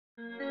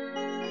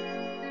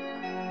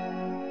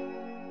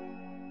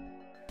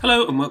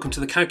Hello and welcome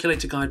to the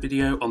calculator guide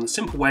video on the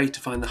simple way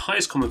to find the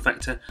highest common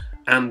factor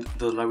and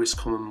the lowest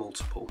common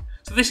multiple.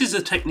 So this is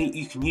a technique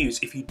you can use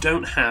if you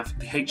don't have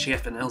the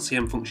HCF and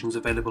LCM functions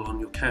available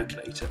on your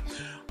calculator.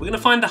 We're going to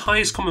find the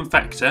highest common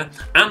factor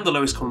and the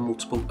lowest common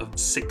multiple of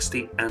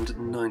 60 and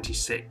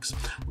 96.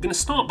 We're going to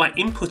start by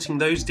inputting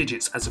those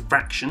digits as a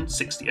fraction,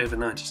 60 over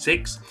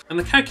 96, and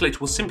the calculator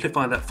will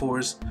simplify that for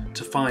us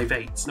to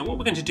 5/8. Now what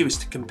we're going to do is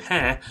to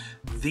compare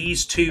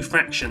these two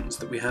fractions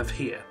that we have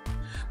here.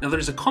 Now there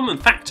is a common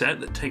factor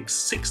that takes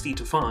 60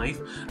 to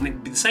 5, and it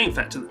would be the same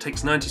factor that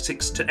takes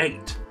 96 to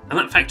 8. And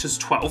that factor is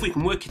 12. We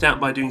can work it out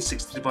by doing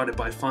 60 divided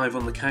by 5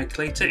 on the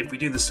calculator. If we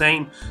do the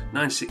same,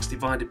 96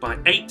 divided by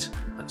 8,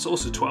 that's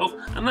also 12.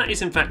 And that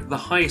is in fact the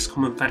highest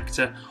common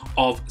factor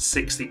of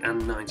 60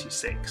 and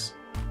 96.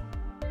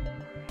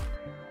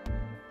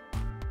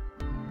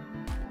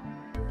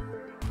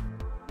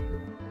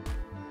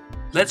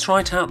 Let's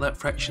write out that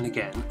fraction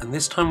again, and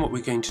this time what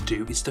we're going to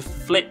do is to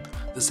flip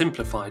the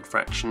simplified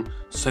fraction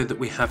so that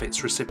we have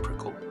its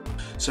reciprocal.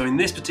 So in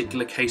this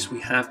particular case we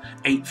have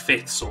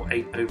 8/5 or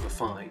 8 over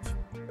 5.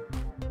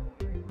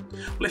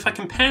 Well, if I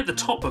compare the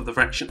top of the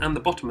fraction and the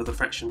bottom of the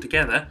fraction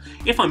together,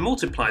 if I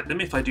multiply them,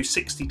 if I do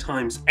 60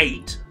 times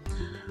 8,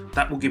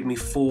 that will give me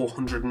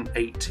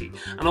 480.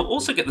 And I'll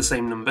also get the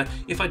same number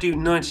if I do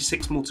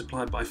 96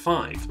 multiplied by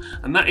 5.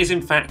 And that is in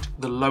fact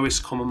the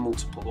lowest common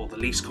multiple, or the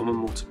least common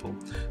multiple.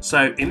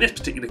 So in this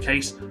particular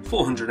case,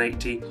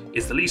 480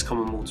 is the least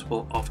common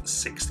multiple of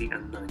 60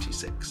 and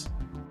 96.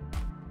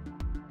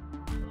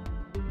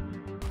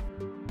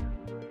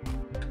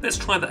 Let's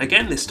try that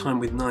again, this time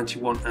with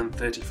 91 and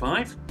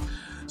 35.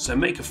 So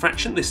make a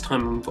fraction. This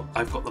time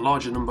I've got the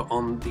larger number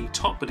on the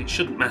top, but it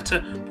shouldn't matter,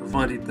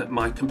 provided that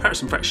my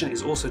comparison fraction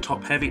is also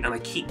top heavy and I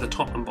keep the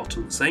top and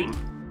bottom the same.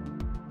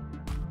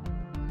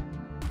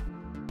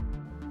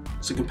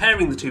 So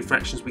comparing the two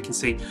fractions, we can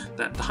see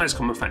that the highest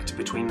common factor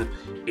between them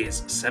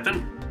is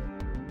 7.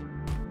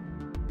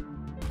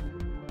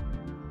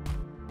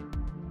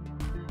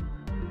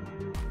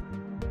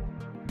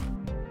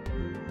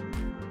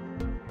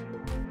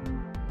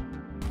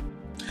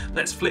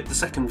 Let's flip the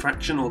second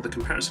fraction, or the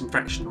comparison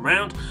fraction,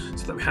 around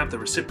so that we have the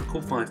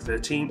reciprocal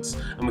 5/13,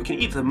 and we can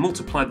either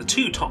multiply the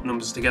two top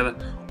numbers together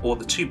or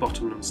the two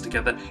bottom numbers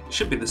together. It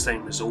should be the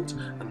same result,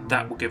 and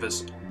that will give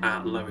us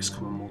our lowest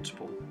common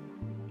multiple.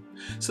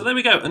 So there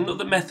we go,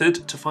 another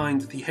method to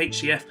find the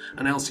HCF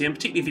and LCM,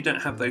 particularly if you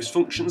don't have those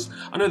functions.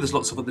 I know there's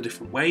lots of other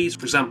different ways,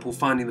 for example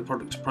finding the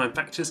product of prime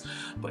factors,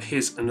 but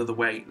here's another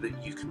way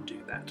that you can do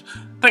that.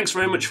 Thanks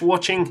very much for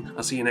watching.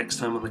 I'll see you next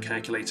time on the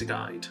calculator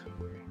guide.